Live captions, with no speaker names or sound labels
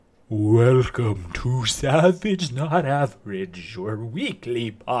Welcome to Savage Not Average, your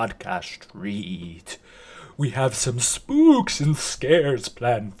weekly podcast treat. We have some spooks and scares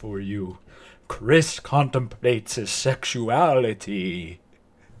planned for you. Chris contemplates his sexuality.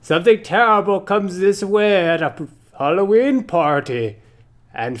 Something terrible comes this way at a Halloween party.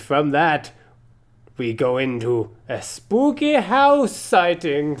 And from that, we go into a spooky house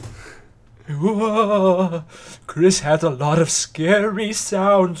sighting. Whoa. Chris has a lot of scary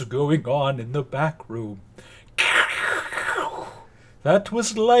sounds going on in the back room. That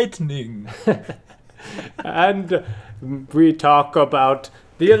was lightning. And we talk about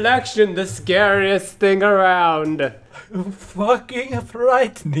the election, the scariest thing around. Fucking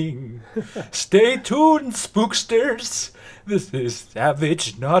frightening. Stay tuned, spooksters. This is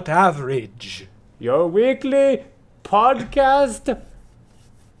Savage Not Average. Your weekly podcast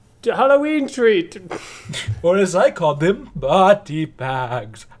Halloween treat. Or as I call them, body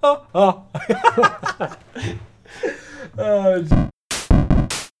bags.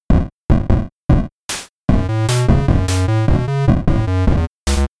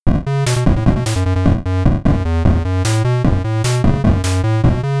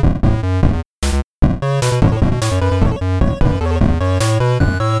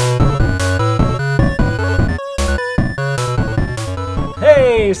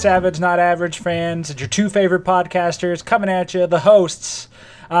 Hey, Savage Not Average fans. It's your two favorite podcasters coming at you, the hosts.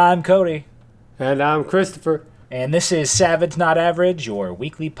 I'm Cody. And I'm Christopher. And this is Savage Not Average, your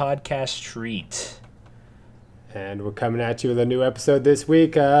weekly podcast treat. And we're coming at you with a new episode this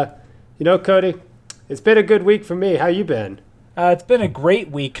week. Cody, it's been a good week for me. How you been? It's been a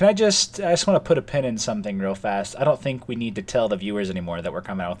great week. I just want to put a pin in something real fast. I don't think we need to tell the viewers anymore that we're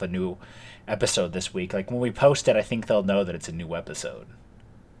coming out with a new episode this week. Like, when we post it, I think they'll know that it's a new episode.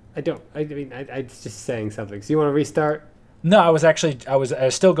 I was just saying something. So you want to restart? No, I was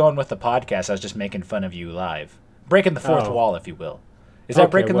still going with the podcast. I was just making fun of you live. Breaking the fourth wall, if you will. Is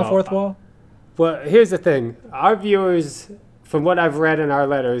that breaking the fourth wall? Well, here's the thing. Our viewers, from what I've read in our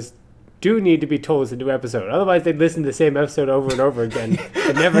letters, do need to be told it's a new episode. Otherwise, they'd listen to the same episode over and over again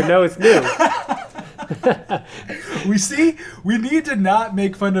and never know it's new. We need to not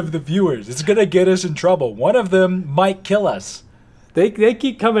make fun of the viewers. It's going to get us in trouble. One of them might kill us. They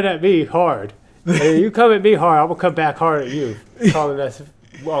keep coming at me hard. And you come at me hard, I'm going to come back hard at you, calling us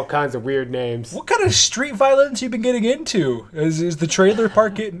all kinds of weird names. What kind of street violence you been getting into? Is the trailer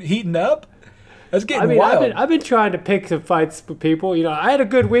park heating up? That's getting wild. I've been trying to pick some fights with people. You know, I had a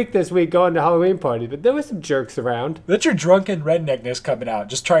good week this week going to Halloween parties, but there was some jerks around. That's your drunken redneckness coming out,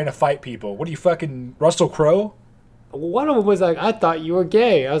 just trying to fight people. What are you, fucking Russell Crowe? One of them was like, I thought you were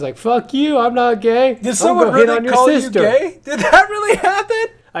gay. I was like, fuck you, I'm not gay. Did someone really call you gay? Did that really happen?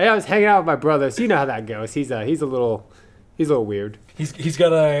 I was hanging out with my brother, so you know how that goes. He's a little weird. He's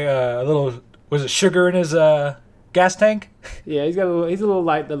got a little, was it sugar in his gas tank? Yeah, he's a little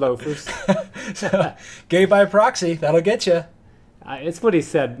light in the loafers. So, gay by proxy, that'll get you. It's what he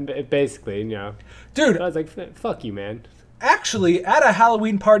said, basically, you know. Dude. I was like, fuck you, man. Actually, at a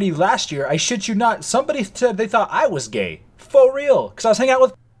Halloween party last year, I shit you not, somebody said they thought I was gay. For real. Because I was hanging out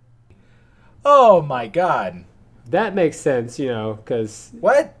with... Oh, my God. That makes sense, you know, because...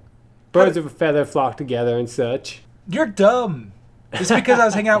 What? Birds of a feather flock together and such. You're dumb. Just because I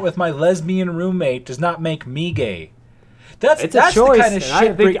was hanging out with my lesbian roommate does not make me gay. That's a choice, the kind of shit...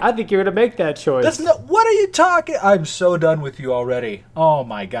 I think you're going to make that choice. What are you talking... I'm so done with you already. Oh,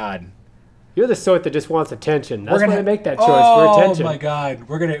 my God. You're the sort that just wants attention. That's why I make that choice for attention. Oh my God,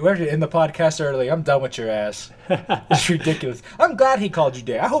 we're gonna end the podcast early. I'm done with your ass. It's ridiculous. I'm glad he called you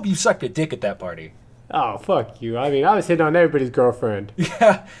gay. I hope you sucked a dick at that party. Oh, fuck you. I mean, I was hitting on everybody's girlfriend.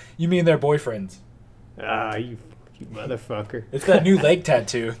 Yeah, you mean their boyfriends? You motherfucker. It's that new leg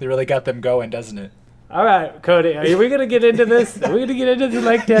tattoo. They really got them going, doesn't it? All right, Cody, are we gonna get into this? Are we gonna get into the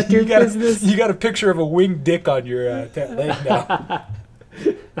leg tattoo business? You got a picture of a winged dick on your leg now.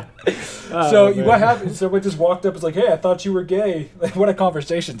 What happened? Someone just walked up and was like, hey, I thought you were gay. Like, what a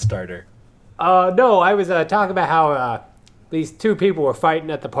conversation starter. No, I was talking about how these two people were fighting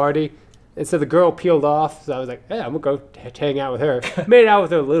at the party, and so the girl peeled off, so I was like, hey, I'm going to go hang out with her. Made out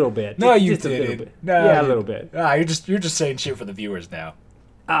with her a little bit. No, you just didn't. A little bit. No, yeah, a little bit. You're just saying shit for the viewers now.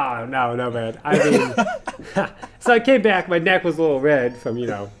 Oh, no, man. I mean, so I came back, my neck was a little red from, you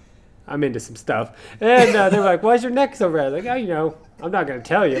know, I'm into some stuff. And they were like, why's your neck so red? Like, oh, you know, I'm not going to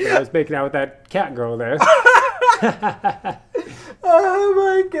tell you, but I was making out with that cat girl there. Oh,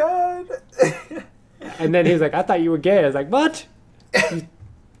 my God. And then he was like, I thought you were gay. I was like, what? You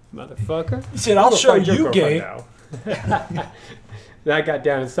motherfucker. He said, I'll show you gay. Now. And I got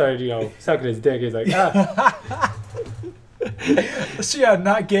down and started, you know, sucking his dick. He's like, ah. So yeah,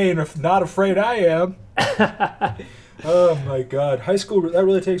 not gay and not afraid I am. Oh my god, high school, that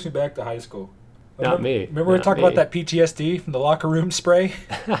really takes me back to high school. Not me. Remember we were Not talking me. about that PTSD from the locker room spray?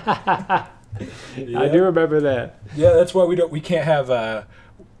 I do remember that. Yeah, that's why we can't have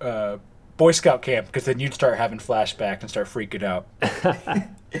Boy Scout camp, because then you'd start having flashbacks and start freaking out.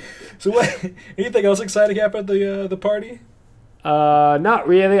 So what? Anything else exciting happened at the party? Not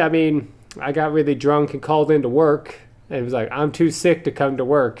really. I mean, I got really drunk and called into work, and it was like, I'm too sick to come to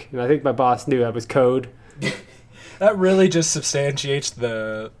work. And I think my boss knew that was code. That really just substantiates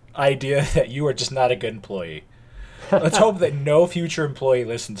the idea that you are just not a good employee. Let's hope that no future employee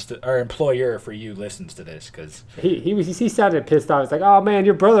listens to, or employer for you listens to this, because He sounded pissed off. He's like, oh man,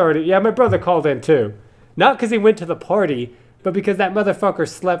 your brother already. Yeah, my brother called in too. Not because he went to the party, but because that motherfucker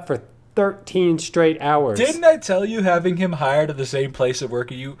slept for 13 straight hours. didn't I tell you having him hired at the same place of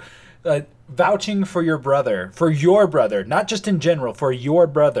work as you, vouching for your brother, not just in general, for your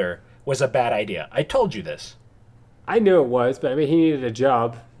brother was a bad idea. I told you this. I knew it was, but I mean, he needed a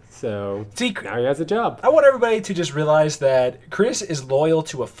job. So See, now he has a job. I want everybody to just realize that Chris is loyal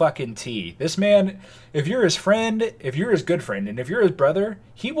to a fucking T. This man, if you're his friend, if you're his good friend, and if you're his brother,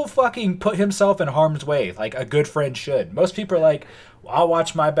 he will fucking put himself in harm's way like a good friend should. Most people are like, well, I'll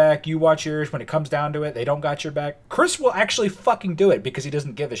watch my back, you watch yours. When it comes down to it, they don't got your back. Chris will actually fucking do it because he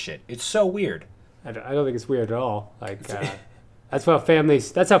doesn't give a shit. It's so weird. I don't think it's weird at all. Like, that's how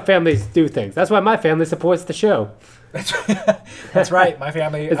families do things. That's why my family supports the show. That's right. My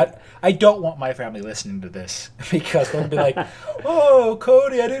family. I don't want my family listening to this because they'll be like, "Oh,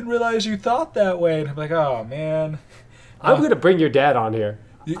 Cody, I didn't realize you thought that way." And I'm like, "Oh man." I'm going to bring your dad on here.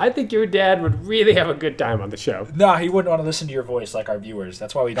 I think your dad would really have a good time on the show. No, he wouldn't want to listen to your voice like our viewers.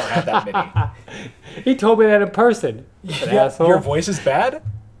 That's why we don't have that many. He told me that in person. Yeah, Asshole. your voice is bad?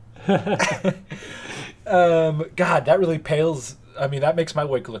 God, that really pales. I mean, that makes my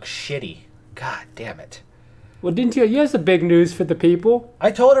week look shitty. God damn it. Well, didn't you? You have some big news for the people.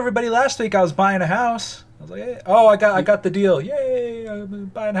 I told everybody last week I was buying a house. I was like, hey, oh, I got the deal. Yay, I'm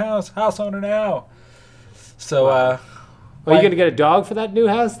buying a house owner now. So, Are you going to get a dog for that new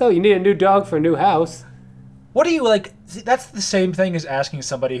house, though? You need a new dog for a new house. what do you like? See, that's the same thing as asking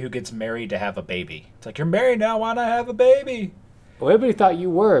somebody who gets married to have a baby. It's like, you're married now, why not have a baby? Well, everybody thought you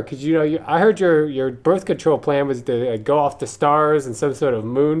were, because, I heard your birth control plan was to go off the stars and some sort of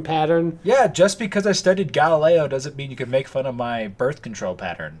moon pattern. Yeah, just because I studied Galileo doesn't mean you can make fun of my birth control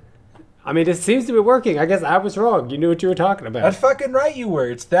pattern. I mean, it seems to be working. I guess I was wrong. You knew what you were talking about. That's fucking right you were.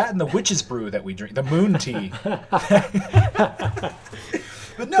 It's that and the witch's brew that we drink, the moon tea.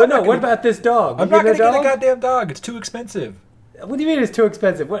 But no, what about this dog? I'm not going to get a goddamn dog. It's too expensive. What do you mean it's too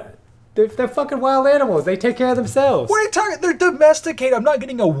expensive? What? They're fucking wild animals. They take care of themselves. What are you talking? They're domesticated. I'm not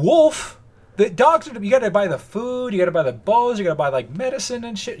getting a wolf. The dogs are. You got to buy the food. You got to buy the bowls. You got to buy like medicine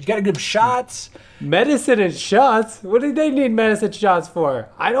and shit. You got to give them shots. Medicine and shots? What do they need medicine shots for?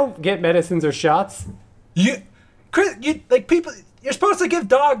 I don't get medicines or shots. Chris, people. You're supposed to give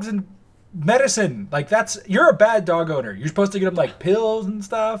dogs and medicine. Like you're a bad dog owner. You're supposed to get them like pills and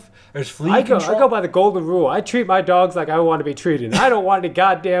stuff. There's flea control. I go by the golden rule. I treat my dogs like I want to be treated. I don't want any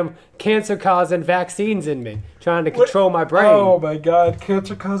goddamn cancer-causing vaccines in me trying to control my brain. Oh my god,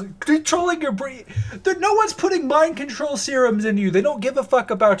 cancer-causing... Controlling your brain. No one's putting mind control serums in you. They don't give a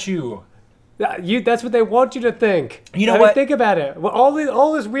fuck about you. That's what they want you to think. You know what? Think about it. Well,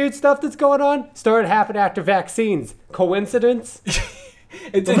 all this weird stuff that's going on started happening after vaccines. Coincidence?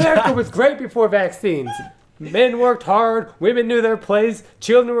 America was great before vaccines. Men worked hard, women knew their place,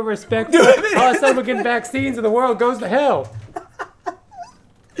 children were respectful. All of a sudden we're getting vaccines and the world goes to hell.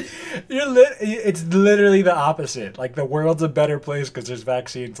 It's literally the opposite. Like, the world's a better place because there's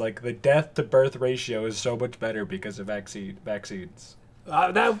vaccines. Like, the death to birth ratio is so much better because of vaccines.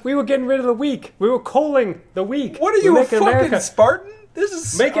 We were getting rid of the weak. We were culling the weak. What are you, a fucking Spartan? This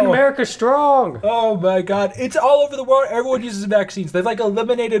is making America strong. Oh my god. It's all over the world. Everyone uses vaccines. They've like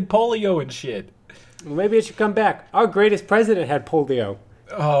eliminated polio and shit. Well, maybe it should come back. Our greatest president had polio.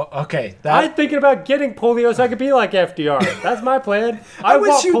 Oh, okay. I'm thinking about getting polio so I could be like FDR. That's my plan. I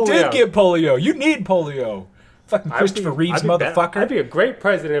wish you did get polio. You need polio. Fucking Christopher Reeves, motherfucker. I'd be a great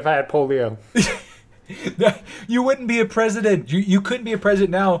president if I had polio. You wouldn't be a president. You couldn't be a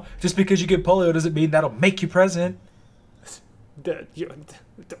president now. Just because you get polio doesn't mean that'll make you president.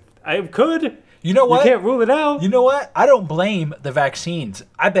 I could. You know what? You can't rule it out. You know what? I don't blame the vaccines.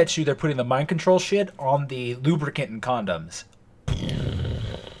 I bet you they're putting the mind control shit on the lubricant and condoms.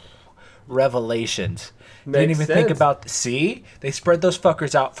 Revelations. Didn't even think about... See? They spread those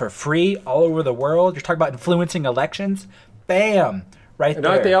fuckers out for free all over the world. You're talking about influencing elections? Bam! Right there. And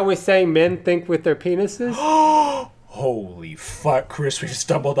aren't they always saying men think with their penises? Holy fuck, Chris, we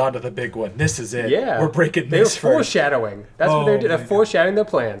stumbled onto the big one. This is it. Yeah. We're breaking They were this first. foreshadowing. That's what they did. my They're foreshadowing their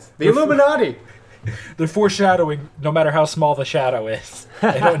plans. The Illuminati. They're foreshadowing no matter how small the shadow is.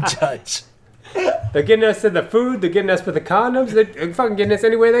 They don't judge. They're getting us in the food. They're getting us with the condoms. They're fucking getting us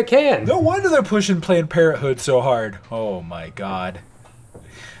any way they can. No wonder they're pushing Planned Parenthood so hard. Oh my god.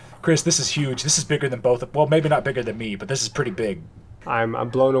 Chris, this is huge. This is bigger than both. Well, maybe not bigger than me, but this is pretty big. I'm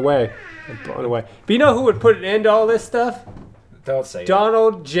blown away. I'm blown away. But you know who would put an end to all this stuff? Don't say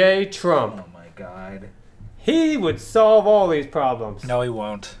Donald J. it. Trump. Oh my god. He would solve all these problems. No, he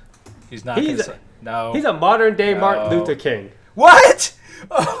won't. He's not He's gonna say. No. He's a modern day No. Martin Luther King. What?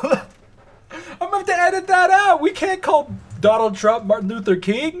 I'm gonna have to edit that out. We can't call Donald Trump Martin Luther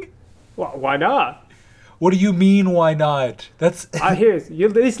King. Why not? What do you mean? Why not? That's You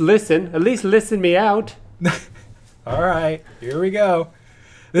at least listen. At least listen me out. all right. Here we go.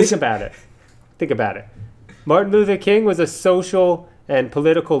 Think about it. Think about it. Martin Luther King was a social and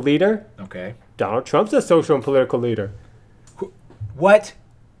political leader. Okay. Donald Trump's a social and political leader. What?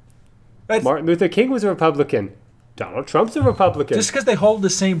 Martin Luther King was a Republican. Donald Trump's a Republican. Just because they hold the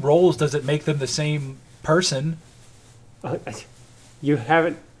same roles doesn't make them the same person. You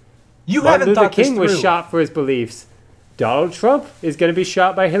haven't. You Martin haven't Luther thought King this was through. shot for his beliefs. Donald Trump is going to be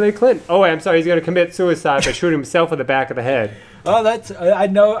shot by Hillary Clinton. Oh, wait, I'm sorry. He's going to commit suicide by shooting himself in the back of the head. Oh, that's I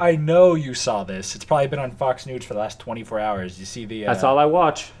know you saw this. It's probably been on Fox News for the last 24 hours. You see the That's all I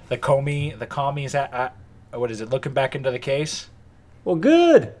watch. the commies at what is it? Looking back into the case. Well,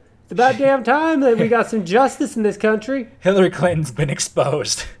 good. It's about damn time that we got some justice in this country. Hillary Clinton's been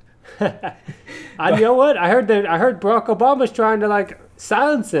exposed. You know what? I heard Barack Obama's trying to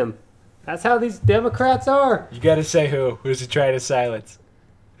silence him. That's how these Democrats are. You got to say who's he trying to silence?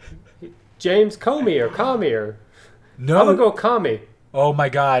 James Comey or Comey or No. I'm gonna go Comey. Oh my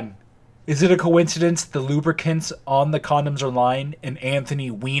God. Is it a coincidence the lubricants on the condoms are lying and Anthony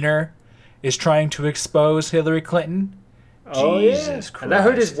Weiner is trying to expose Hillary Clinton? Oh Jesus yeah. And I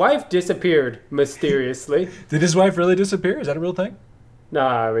heard his Christ. wife disappeared mysteriously. Did his wife really disappear? Is that a real thing? No,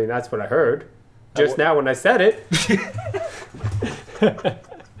 I mean that's what I heard. Just now when I said it.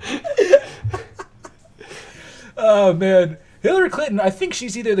 Oh man. Hillary Clinton, I think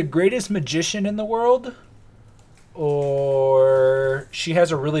she's either the greatest magician in the world or she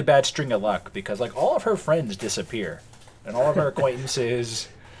has a really bad string of luck because all of her friends disappear and all of her acquaintances.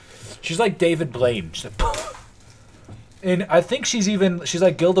 She's like David Blaine. And I think she's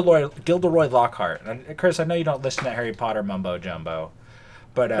like Gilderoy Lockhart. And Chris, I know you don't listen to Harry Potter mumbo jumbo,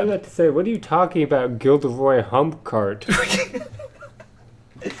 but I was about to say, what are you talking about, Gilderoy Humpcart?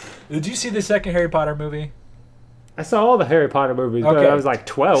 did you see the second Harry Potter movie? I saw all the Harry Potter movies, but Okay. I was like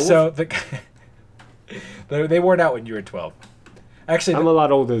 12. So they weren't out when you were 12. Actually, I'm a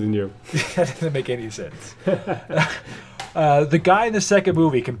lot older than you. that doesn't make any sense. The guy in the second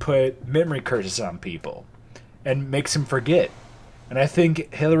movie can put memory curses on people and makes them forget. And I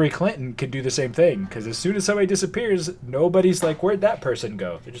think Hillary Clinton can do the same thing because as soon as somebody disappears, nobody's like, where'd that person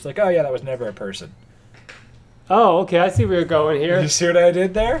go? They're just like, oh yeah, that was never a person. Oh, okay, I see where you're going here. You see what I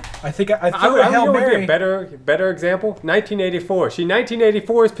did there? I think I I threw a Hail would be Mary. a better example. 1984. She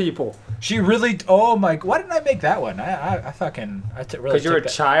 1984's people. She really, oh my, why didn't I make that one? I really Because you're a took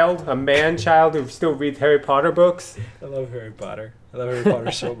that. child, a man child who still reads Harry Potter books. I love Harry Potter. I love Harry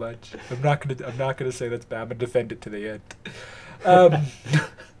Potter so much. I'm not gonna say that's bad. I'm gonna defend it to the end.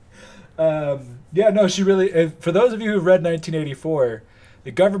 Yeah, no, she really. For those of you who've read 1984,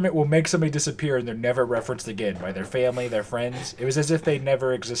 the government will make somebody disappear and they're never referenced again by their family, their friends. It was as if they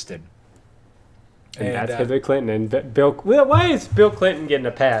never existed. And that's Hillary Clinton and Bill. Well, why is Bill Clinton getting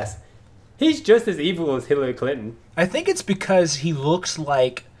a pass? He's just as evil as Hillary Clinton. I think it's because he looks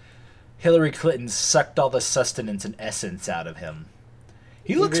like Hillary Clinton sucked all the sustenance and essence out of him.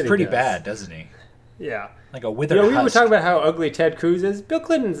 He looks really pretty does. bad, doesn't he? Yeah. Like a withered You know, we were husk. talking about how ugly Ted Cruz is. Bill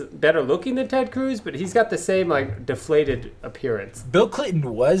Clinton's better looking than Ted Cruz, but he's got the same deflated appearance. Bill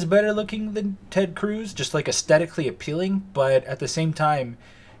Clinton was better looking than Ted Cruz, just aesthetically appealing, but at the same time,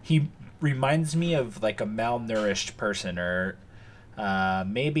 he reminds me of a malnourished person or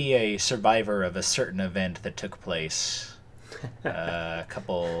maybe a survivor of a certain event that took place a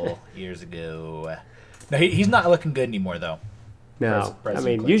couple years ago. No, he's not looking good anymore, though. No, President I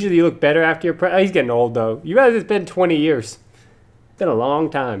mean, Clinton. usually you look better after you're he's getting old, though. You realize it's been 20 years. It's been a long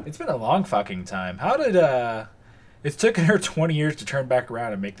time. It's been a long fucking time. How did, it's taken her 20 years to turn back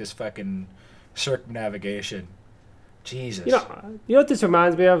around and make this fucking circumnavigation. Jesus. You know what this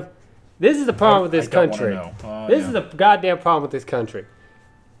reminds me of? This is the problem with this I don't wanna country. know. Oh, This yeah. is the goddamn problem with this country.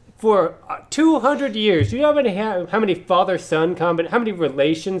 For 200 years, do you know how many father-son how many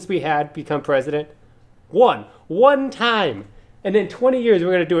relations we had become president? One time. And in 20 years, we're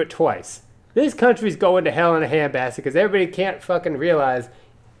going to do it twice. This country's going to hell in a handbasket because everybody can't fucking realize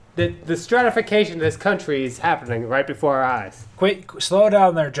that the stratification of this country is happening right before our eyes. Slow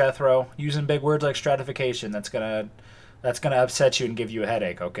down there, Jethro. Using big words like stratification, that's gonna upset you and give you a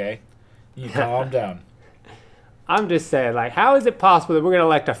headache, okay? You calm down. I'm just saying, like, how is it possible that we're going to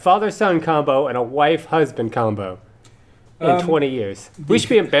elect a father-son combo and a wife-husband combo in 20 years? We should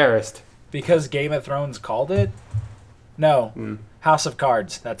be embarrassed. Because Game of Thrones called it? No. House of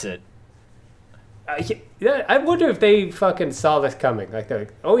Cards, that's it. I wonder if they fucking saw this coming. Like, they're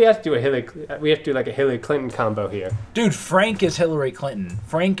like, oh, we have to do like a Hillary Clinton combo here. Dude, Frank is Hillary Clinton.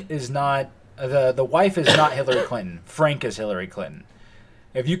 Frank is not, the wife is not Hillary Clinton. Frank is Hillary Clinton.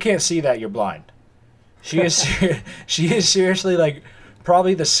 If you can't see that, you're blind. She is seriously, like,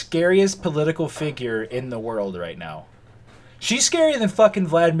 probably the scariest political figure in the world right now. She's scarier than fucking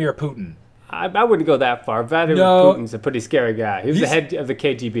Vladimir Putin. I wouldn't go that far. Vladimir Putin's a pretty scary guy. He's the head of the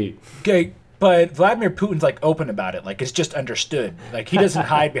KGB. Okay, but Vladimir Putin's, like, open about it. Like, it's just understood. Like, he doesn't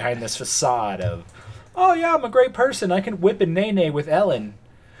hide behind this facade of, oh, yeah, I'm a great person. I can whip a nay-nay with Ellen.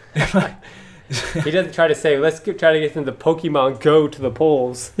 He doesn't try to say, try to get them to Pokemon Go to the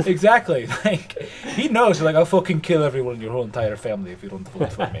polls. Exactly. Like, he knows, like, I'll fucking kill everyone in your whole entire family if you don't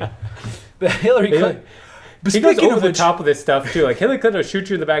vote for me. But Hillary Clinton... He goes over the top of this stuff, too. Like, Hillary Clinton will shoot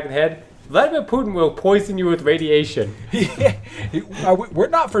you in the back of the head. Vladimir Putin will poison you with radiation. We're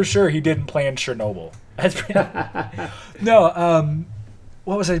not for sure he didn't plan Chernobyl. That's pretty... No,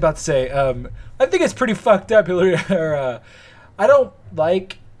 what was I about to say? I think it's pretty fucked up, Hillary... I don't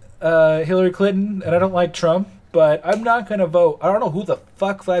like... Hillary Clinton, and I don't like Trump, but I'm not going to vote. I don't know who the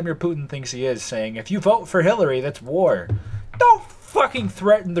fuck Vladimir Putin thinks he is, saying, if you vote for Hillary, that's war. Don't fucking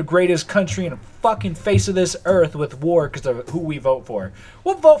threaten the greatest country in the fucking face of this earth with war because of who we vote for.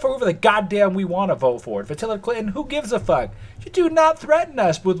 We'll vote for whoever the goddamn we want to vote for. If it's Hillary Clinton, who gives a fuck? You do not threaten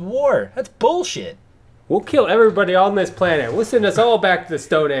us with war. That's bullshit. We'll kill everybody on this planet. We'll send us all back to the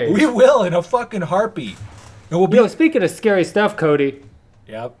Stone Age. We will in a fucking heartbeat. And we'll be... speaking of scary stuff, Cody...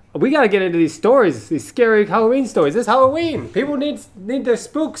 Yep. We gotta get into these stories, these scary Halloween stories. It's Halloween. People need their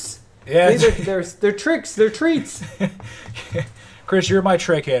spooks. Yeah. Need their tricks, their treats. Chris, you're my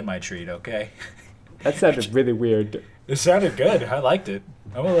trick and my treat, okay? That sounded really weird. It sounded good. I liked it.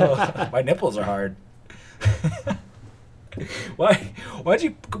 I'm a little... my nipples are hard. Why'd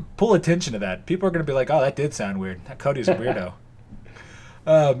you pull attention to that? People are gonna be like, oh, that did sound weird. That Cody's a weirdo.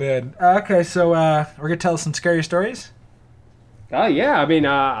 Oh, man. Okay, so we're gonna tell some scary stories? Oh, yeah. I mean,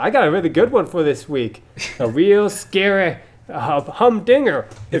 I got a really good one for this week. A real scary humdinger,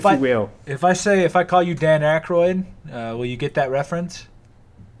 if you will. If I call you Dan Aykroyd, will you get that reference?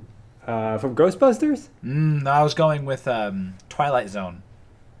 From Ghostbusters? No, I was going with Twilight Zone.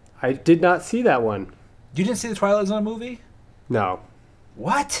 I did not see that one. You didn't see the Twilight Zone movie? No.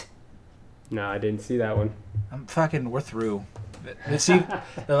 What? No, I didn't see that one. We're through. See,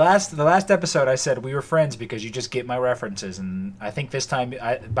 the last episode I said we were friends because you just get my references, and I think this time,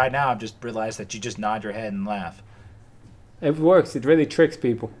 by now I've just realized that you just nod your head and laugh. It works. It really tricks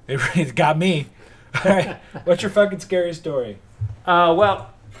people. It got me. All right, what's your fucking scary story?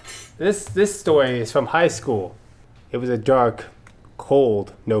 Well, this story is from high school. It was a dark,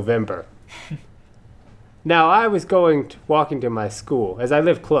 cold November. Now, I was walking to my school, as I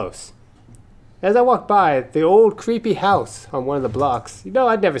live close. As I walked by the old creepy house on one of the blocks,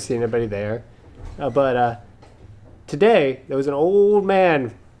 I'd never seen anybody there. But today, there was an old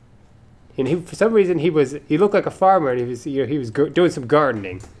man, and for some reason he looked like a farmer, and he was doing some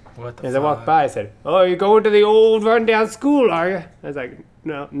gardening. What the As fuck? I walked by, I said, "Oh, you're going to the old rundown school, are you?" I was like,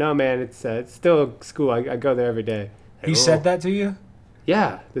 "No, man, it's still a school. I go there every day." He said that to you?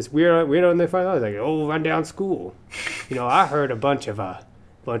 Yeah, this weirdo in the front. I was like, "Old rundown school." I heard a bunch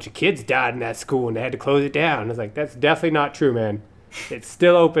of kids died in that school and they had to close it down. I was like, that's definitely not true, man. It's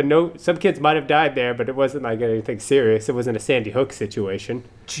still open. No, some kids might have died there, but it wasn't like anything serious. It wasn't a Sandy Hook situation.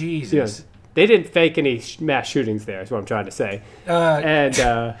 Jesus. They didn't fake any mass shootings there, is what I'm trying to say.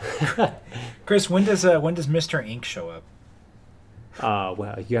 Chris, when does Mr. Ink show up?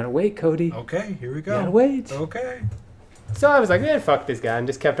 Well, you gotta wait, Cody. Okay, here we go. You gotta wait. Okay. So I was like, man, fuck this guy, and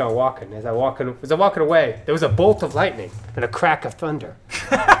just kept on walking. As I walking away, there was a bolt of lightning and a crack of thunder.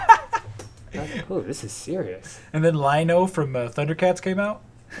 I was like, oh, this is serious. And then Lino from Thundercats came out?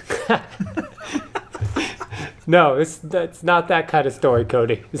 No, that's not that kind of story,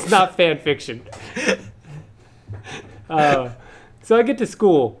 Cody. It's not fan fiction. So I get to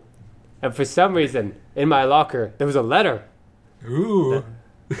school, and for some reason, in my locker, there was a letter. Ooh.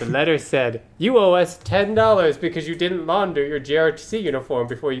 The letter said, "You owe us $10 because you didn't launder your JRTC uniform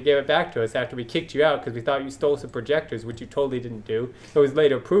before you gave it back to us after we kicked you out because we thought you stole some projectors, which you totally didn't do. It was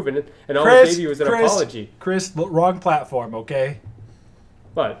later proven, and all we gave you was an apology." Chris, wrong platform, okay?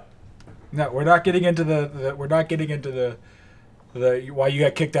 What? No, we're not getting into the why you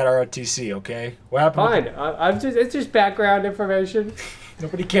got kicked out of ROTC, okay? What happened? Fine. It's just background information.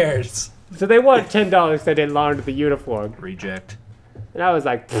 Nobody cares. So they wanted $10 they didn't launder the uniform. Reject. And I was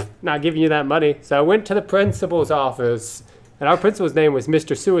like, not giving you that money. So I went to the principal's office, and our principal's name was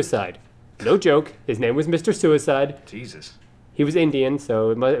Mr. Suicide. No joke. His name was Mr. Suicide. Jesus. He was Indian, so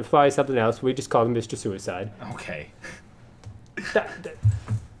it was probably something else. We just called him Mr. Suicide. Okay.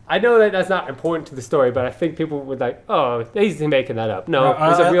 I know that that's not important to the story, but I think people would like, oh, he's making that up. No,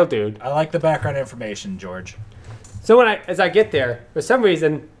 he's a real dude. I like the background information, George. So as I get there, for some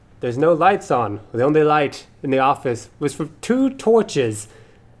reason, there's no lights on. The only light in the office was from 2 torches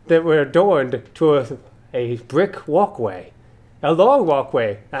that were adorned to a brick walkway. A long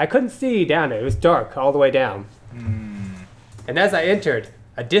walkway. I couldn't see down it. It was dark all the way down. And as I entered,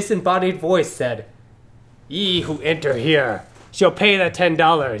 a disembodied voice said, "Ye who enter here shall pay the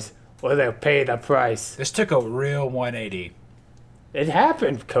 $10, or they'll pay the price." This took a real 180. It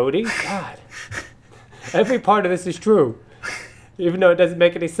happened, Cody. God. Every part of this is true. Even though it doesn't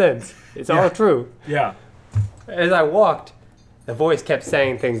make any sense. It's all true. Yeah. As I walked, the voice kept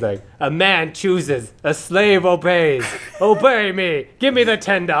saying things like, "A man chooses, a slave obeys. Obey me. Give me the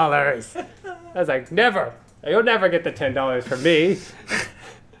 $10. I was like, never. You'll never get the $10 from me.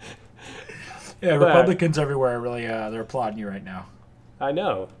 Yeah, Republicans everywhere are really, they're applauding you right now. I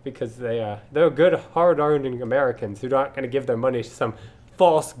know, because they're good, hard-earning Americans who aren't going to give their money to some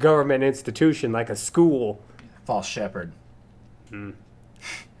false government institution like a school. False shepherd.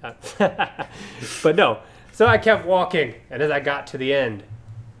 But no. So I kept walking, and as I got to the end,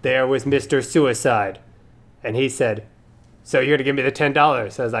 there was Mr. Suicide. And he said, "So you're going to give me the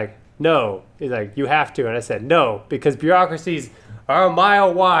 $10? I was like, "No." He's like, "You have to." And I said, "No, because bureaucracies are a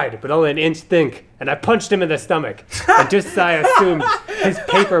mile wide, but only an inch thick." And I punched him in the stomach. And just as I assumed, his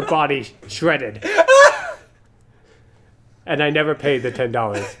paper body shredded. And I never paid the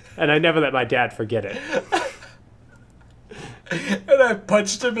 $10. And I never let my dad forget it. And I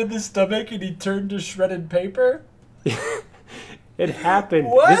punched him in the stomach and he turned to shredded paper? It happened.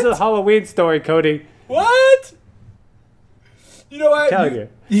 What? This is a Halloween story, Cody. What? You know what? Telling you.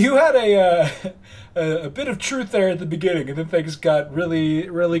 You had a bit of truth there at the beginning, and then things got really,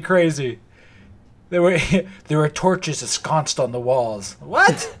 really crazy. There were torches ensconced on the walls.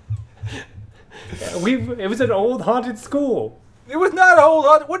 What? It was an old haunted school. It was not a whole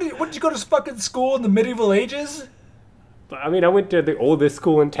lot. What did you go to fucking school in the medieval ages? I mean, I went to the oldest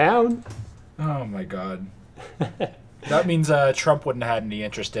school in town. Oh my god. That means Trump wouldn't have had any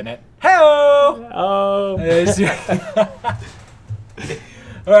interest in it. Hello. Oh.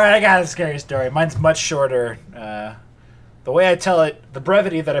 All right, I got a scary story. Mine's much shorter. The way I tell it, the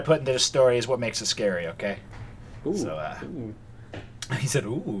brevity that I put into the story is what makes it scary. Okay. Ooh. So, Ooh. he said,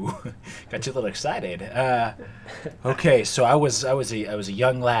 "Ooh," got you a little excited. Okay, so I was a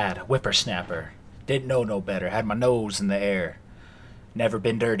young lad, whippersnapper. Didn't know no better. Had my nose in the air. Never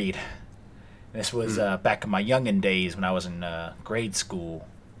been dirtied. This was back in my youngin' days when I was in grade school.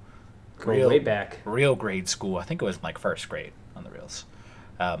 Way back. Real grade school. I think it was like first grade on the reals.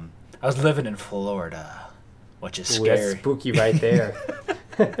 I was living in Florida, which is scary. That's spooky right there.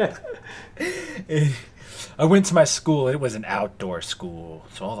 I went to my school. It was an outdoor school,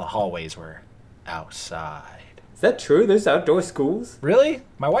 so all the hallways were outside. Is that true? There's outdoor schools? Really?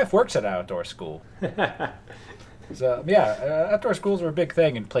 My wife works at an outdoor school. So, yeah, outdoor schools are a big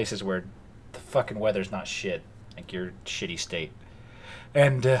thing in places where the fucking weather's not shit. Like your shitty state.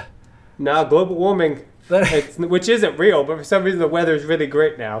 And, Nah, global warming, which isn't real, but for some reason the weather's really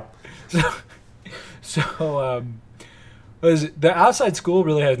great now. So, the outside school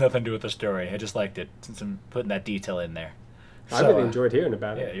really has nothing to do with the story. I just liked it since I'm putting that detail in there. I really enjoyed hearing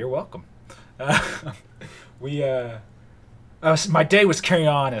about it. Yeah, you're welcome. My day was carrying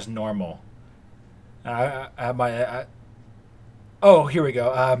on as normal. Oh, here we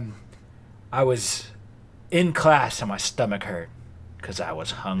go. I was in class and my stomach hurt because I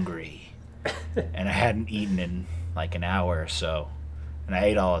was hungry. And I hadn't eaten in like an hour or so. And I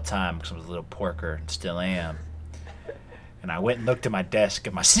ate all the time because I was a little porker and still am. And I went and looked at my desk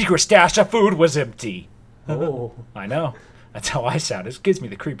and my secret stash of food was empty. Oh. I know. That's how I sound. It gives me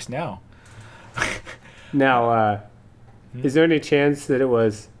the creeps now. Now, is there any chance that it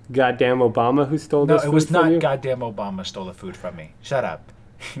was goddamn Obama who stole this food No, it was from not you? goddamn Obama stole the food from me. Shut up.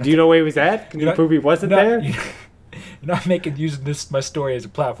 Do you know where he was at? Can you prove he wasn't there? You're not using my story as a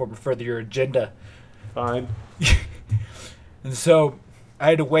platform to further your agenda. Fine. And so I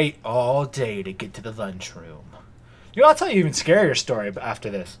had to wait all day to get to the lunchroom. I'll tell you an even scarier story after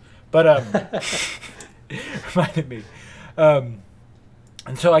this. But reminded me. And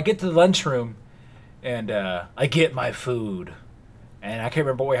so I get to the lunchroom, and I get my food. And I can't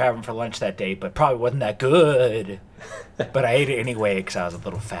remember what we were having for lunch that day, but probably wasn't that good. But I ate it anyway because I was a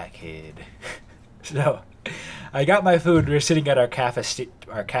little fat kid. So I got my food. We were sitting at our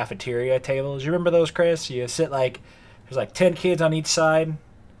cafeteria tables. You remember those, Chris? You sit there's 10 kids on each side.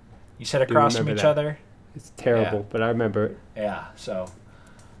 You sit across from each other. It's terrible, but I remember it. Yeah, so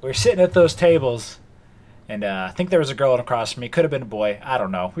we were sitting at those tables, and I think there was a girl across from me. Could have been a boy. I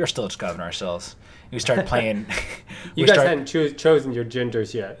don't know. We were still discovering ourselves. We started playing. You guys hadn't chosen your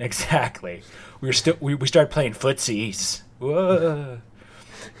genders yet. Exactly. We started playing footsies. Whoa.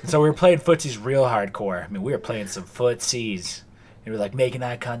 So we were playing footsies real hardcore. I mean, we were playing some footsies. And we were making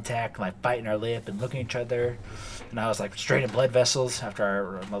eye contact, biting our lip and looking at each other. And I was straining blood vessels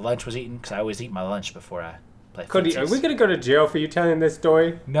after my lunch was eaten, because I always eat my lunch before I play Cody, footsies. are we going to go to jail for you telling this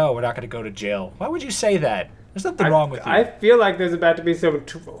story? No, we're not going to go to jail. Why would you say that? There's nothing wrong with you. I feel like there's about to be some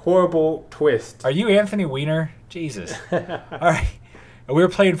horrible twist. Are you Anthony Weiner? Jesus. All right. And we were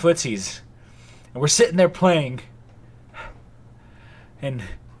playing footsies. And we're sitting there playing. And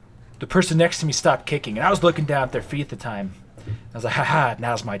the person next to me stopped kicking. And I was looking down at their feet at the time. I was like, haha,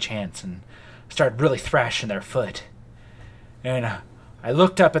 now's my chance. And I started really thrashing their foot. And I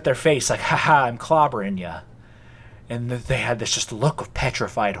looked up at their face haha, I'm clobbering ya. And they had this just look of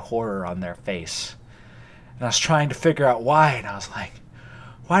petrified horror on their face. And I was trying to figure out why, and I was like,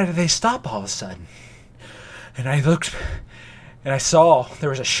 why did they stop all of a sudden? And I looked, and I saw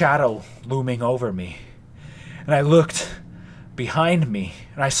there was a shadow looming over me. And I looked behind me,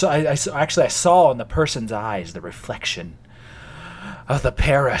 and I saw in the person's eyes the reflection of the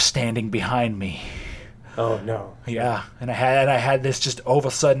para standing behind me. Oh, no. Yeah, and I had this just all of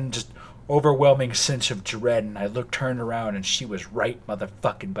a sudden just overwhelming sense of dread, and I turned around, and she was right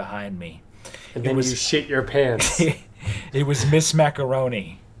motherfucking behind me. And then you shit your pants. It was Miss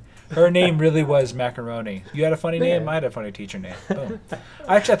Macaroni. Her name really was Macaroni. You had a funny name? I had a funny teacher name. Boom.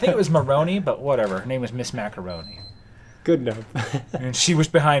 Actually, I think it was Maroney, but whatever. Her name was Miss Macaroni. Good enough. And she was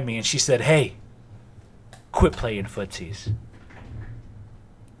behind me, and she said, hey, quit playing footsies.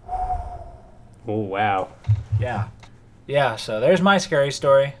 Oh, wow. Yeah. Yeah, so there's my scary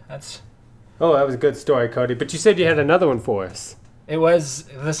story. Oh, that was a good story, Cody. But you said you had another one for us. It was,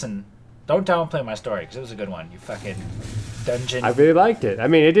 listen, don't downplay my story, because it was a good one. You fucking dungeon. I really liked it. I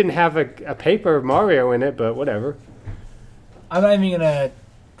mean, it didn't have a paper of Mario in it, but whatever. I'm not even going to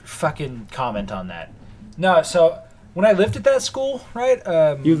fucking comment on that. No, so when I lived at that school, right?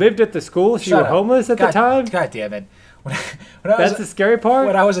 You lived at the school? So you were homeless at the time? God damn it. That's the scary part?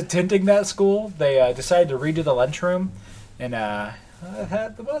 When I was attending that school, they decided to redo the lunchroom. And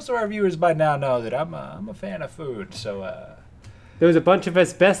most of our viewers by now know that I'm a fan of food, so... There was a bunch of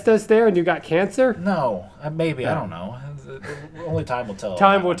asbestos there and you got cancer? No, maybe, I don't know. Only time will tell.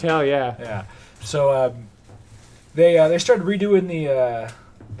 Time will tell, yeah. Yeah. So they started redoing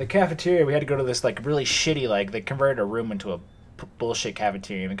the cafeteria. We had to go to this really shitty, they converted a room into a bullshit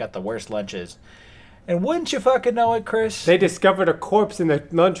cafeteria and we got the worst lunches. And wouldn't you fucking know it, Chris? They discovered a corpse in the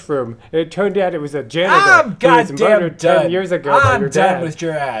lunchroom. And it turned out it was a janitor. I'm goddamn done. 10 years ago I'm done with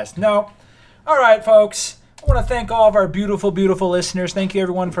your ass. No. All right, folks. I want to thank all of our beautiful, beautiful listeners. Thank you,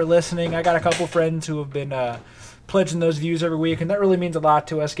 everyone, for listening. I got a couple friends who have been pledging those views every week, and that really means a lot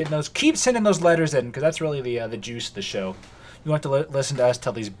to us. Getting those, keep sending those letters in, because that's really the juice of the show. You want to listen to us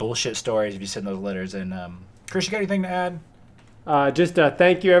tell these bullshit stories if you send those letters in. Chris, you got anything to add? Just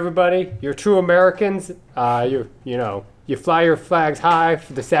thank you, everybody. You're true Americans. You fly your flags high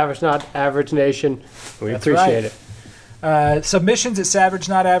for the Savage Not Average Nation. We appreciate it. Submissions at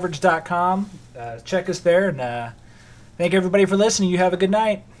savagenotaverage.com. Check us there, and thank everybody for listening. You have a good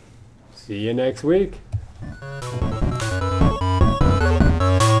night. See you next week.